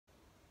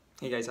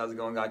Hey guys, how's it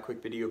going? Got a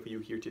quick video for you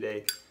here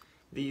today.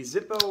 The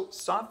Zippo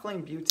soft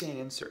flame butane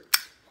insert.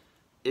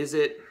 Is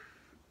it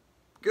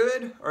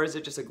good or is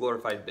it just a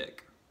glorified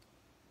BIC?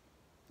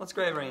 Let's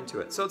get right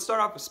into it. So let's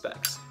start off with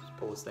specs. Let's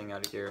pull this thing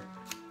out of here.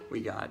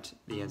 We got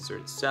the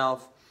insert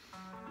itself.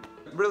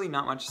 Really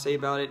not much to say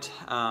about it.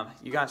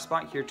 You got a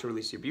spot here to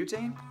release your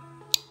butane,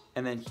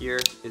 and then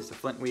here is the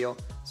flint wheel.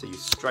 So you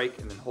strike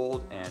and then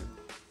hold and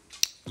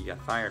you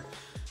got fired.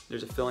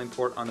 There's a filling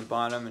port on the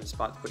bottom and a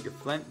spot to put your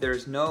flint.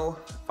 There's no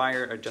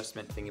fire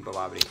adjustment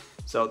thingy-bobbity.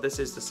 So this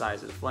is the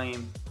size of the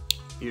flame.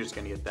 You're just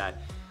gonna get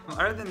that.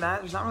 Other than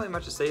that, there's not really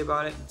much to say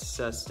about it. It's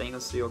a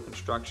stainless steel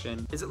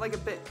construction. Is it like a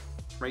BIC,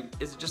 right?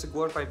 Is it just a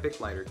glorified BIC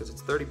lighter? Because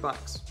it's 30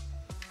 bucks.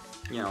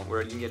 You know,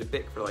 where you can get a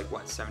BIC for like,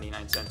 what,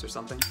 79 cents or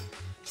something?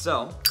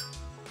 So,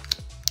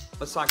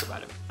 let's talk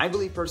about it. I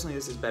believe personally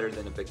this is better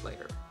than a BIC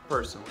lighter.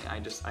 Personally,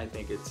 I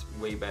think it's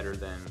way better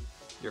than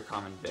your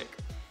common BIC.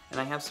 And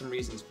I have some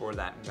reasons for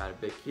that and got a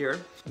BIC here.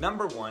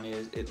 Number one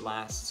is it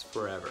lasts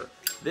forever.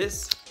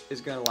 This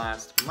is gonna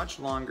last much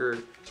longer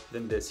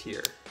than this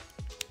here.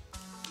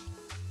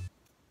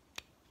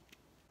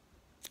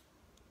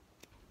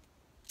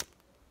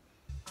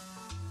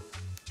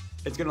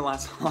 It's gonna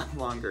last a lot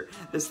longer.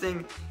 This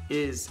thing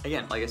is,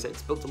 again, like I said,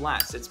 it's built to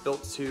last. It's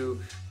built to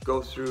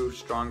go through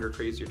stronger,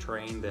 crazier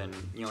terrain than,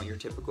 you know, your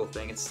typical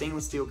thing. It's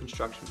stainless steel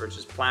construction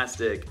versus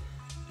plastic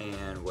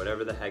and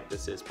whatever the heck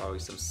this is, probably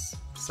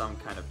some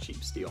kind of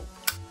cheap steel.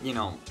 You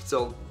know,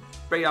 so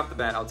right off the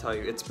bat, I'll tell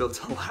you, it's built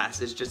to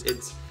last. It's just,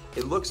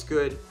 it looks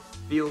good,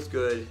 feels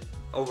good,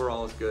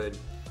 overall is good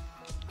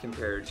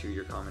compared to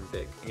your common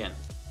BIC. Again,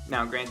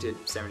 now granted,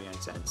 79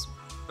 cents,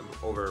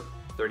 over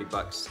 30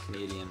 bucks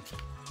Canadian.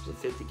 Was it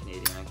 50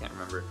 Canadian? I can't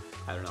remember.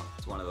 I don't know.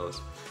 It's one of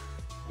those.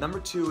 Number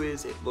two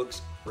is it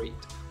looks great.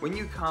 When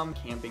you come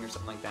camping or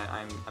something like that,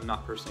 I'm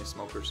not personally a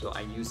smoker, so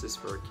I use this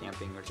for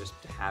camping or just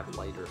to have a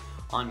lighter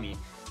on me.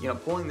 You know,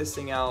 pulling this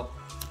thing out,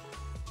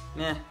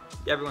 meh,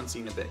 everyone's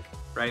seen a BIC,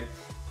 right?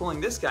 Pulling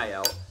this guy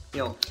out, you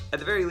know, at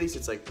the very least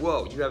it's like,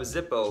 whoa, you have a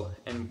Zippo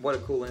and what a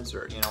cool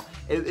insert, you know.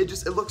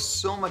 It looks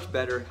so much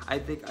better.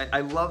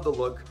 I love the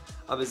look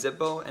of a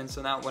Zippo, and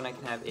so now when I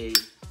can have a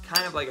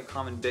kind of like a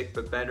common BIC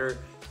but better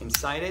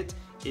inside it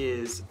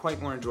is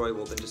quite more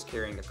enjoyable than just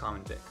carrying a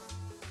common BIC.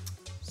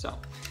 So,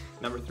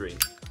 number three,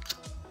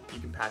 you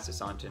can pass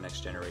this on to the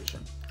next generation.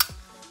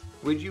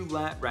 Would you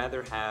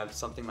rather have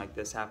something like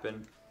this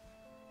happen?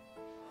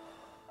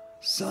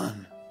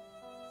 Son,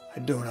 I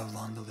don't have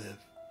long to live.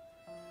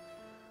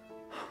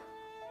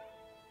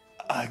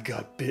 I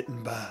got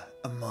bitten by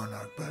a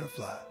monarch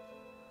butterfly.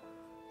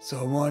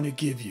 So I want to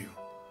give you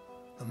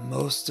the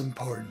most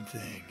important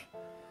thing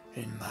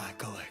in my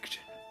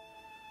collection.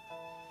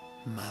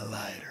 My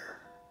lighter.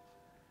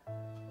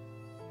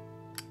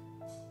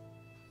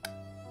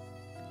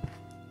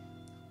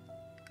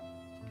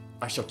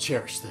 I shall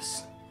cherish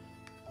this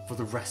for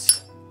the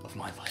rest of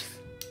my life.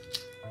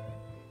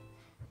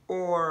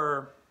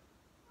 Or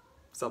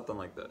something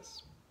like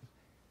this.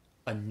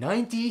 A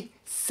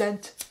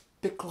 90-cent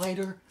BIC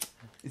lighter?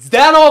 Is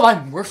that all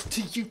I'm worth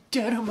to you,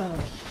 dead amount?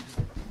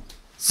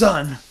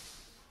 Son,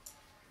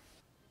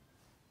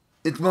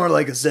 it's more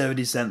like a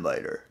 70-cent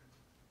lighter.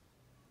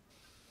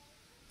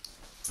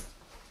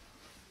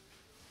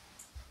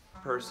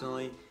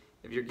 Personally,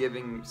 if you're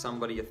giving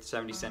somebody a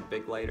 70-cent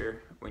BIC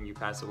lighter when you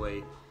pass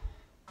away,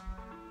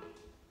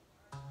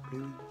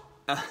 really?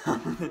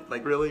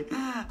 Like really?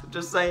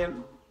 Just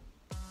saying.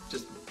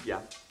 Just,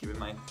 yeah, give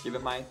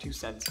it my 2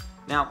 cents.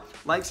 Now,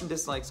 likes and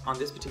dislikes on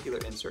this particular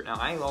insert. Now,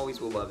 I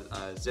always will love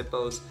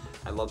Zippos.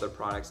 I love their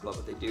products, love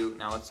what they do.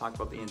 Now, let's talk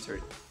about the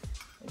insert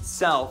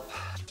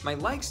itself. My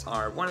likes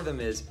are, one of them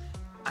is,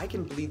 I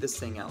can bleed this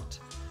thing out.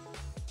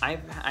 I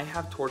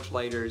have torch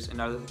lighters and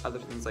other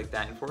things like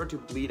that, and for it to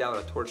bleed out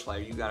a torch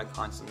lighter, you gotta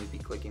constantly be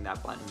clicking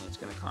that button and it's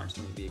gonna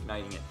constantly be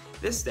igniting it.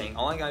 This thing,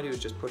 all I gotta do is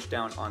just push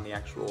down on the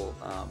actual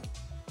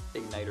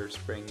igniter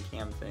spring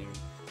cam thing,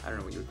 I don't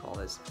know what you would call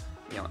this,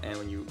 you know, and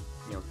when you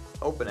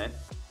open it,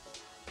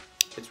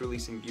 it's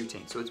releasing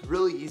butane. So it's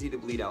really easy to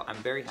bleed out. I'm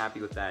very happy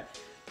with that.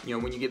 You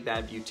know, when you get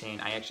bad butane,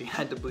 I actually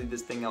had to bleed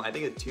this thing out, I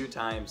think it's 2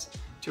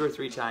 or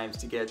 3 times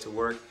to get it to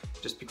work,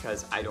 just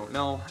because I don't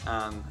know.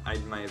 I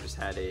might have just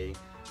had a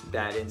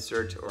bad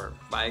insert, or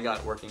I got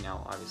it working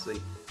now,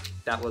 obviously.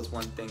 That was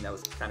one thing that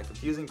was kind of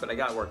confusing, but I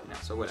got it working now,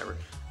 so whatever.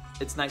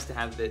 It's nice to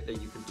have that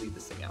you can bleed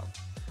this thing out.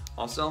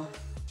 Also,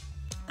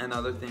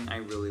 another thing I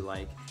really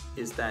like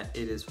is that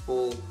it is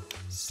full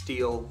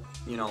steel,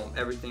 you know,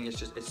 everything is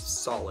just, it's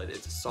solid.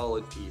 It's a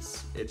solid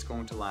piece. It's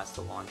going to last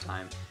a long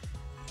time.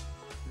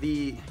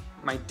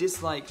 My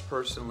dislike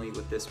personally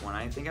with this one,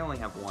 I think I only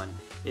have one,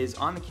 is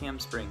on the cam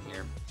spring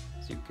here.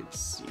 So you could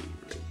see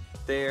right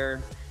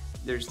there,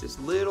 there's this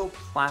little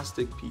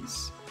plastic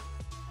piece.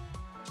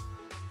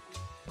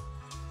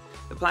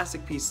 The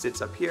plastic piece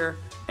sits up here,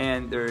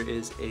 and there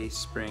is a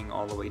spring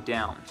all the way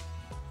down.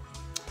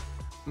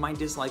 My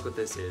dislike with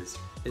this is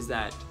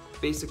that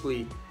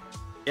basically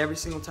every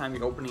single time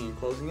you're opening and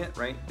closing it,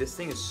 right, this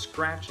thing is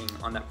scratching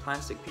on that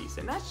plastic piece,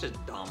 and that's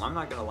just dumb. I'm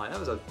not gonna lie, that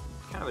was a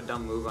kind of a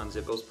dumb move on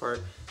Zippo's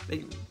part.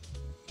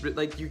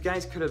 like you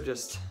guys could have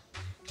just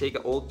take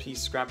an old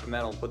piece, scrap of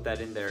metal, and put that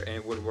in there, and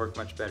it would work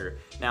much better.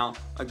 Now,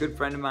 a good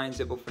friend of mine,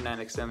 Zippo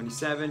Fanatic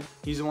 77,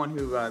 he's the one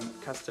who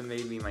custom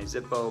made me my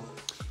Zippo.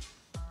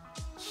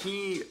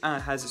 He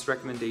has this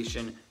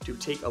recommendation to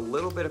take a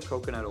little bit of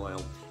coconut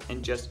oil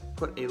and just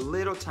put a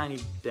little tiny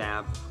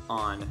dab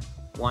on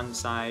one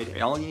side.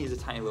 All you need is a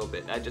tiny little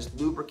bit. That just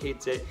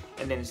lubricates it,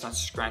 and then it's not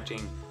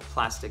scratching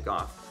plastic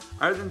off.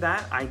 Other than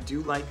that, I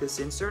do like this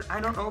insert. I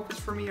don't know if it's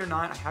for me or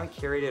not. I haven't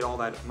carried it all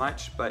that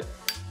much, but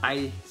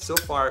I so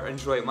far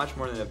enjoy it much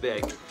more than a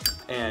BIC.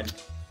 And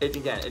it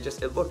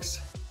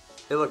looks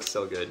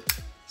so good.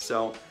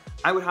 So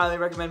I would highly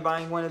recommend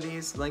buying one of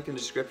these. Link in the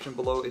description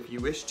below if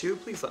you wish to.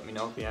 Please let me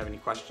know if you have any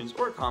questions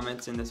or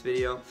comments in this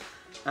video.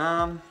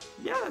 Yeah,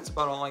 that's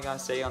about all I gotta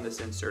say on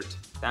this insert.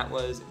 That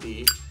was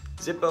the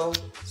Zippo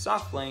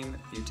Soft Flame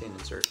Butane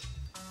insert.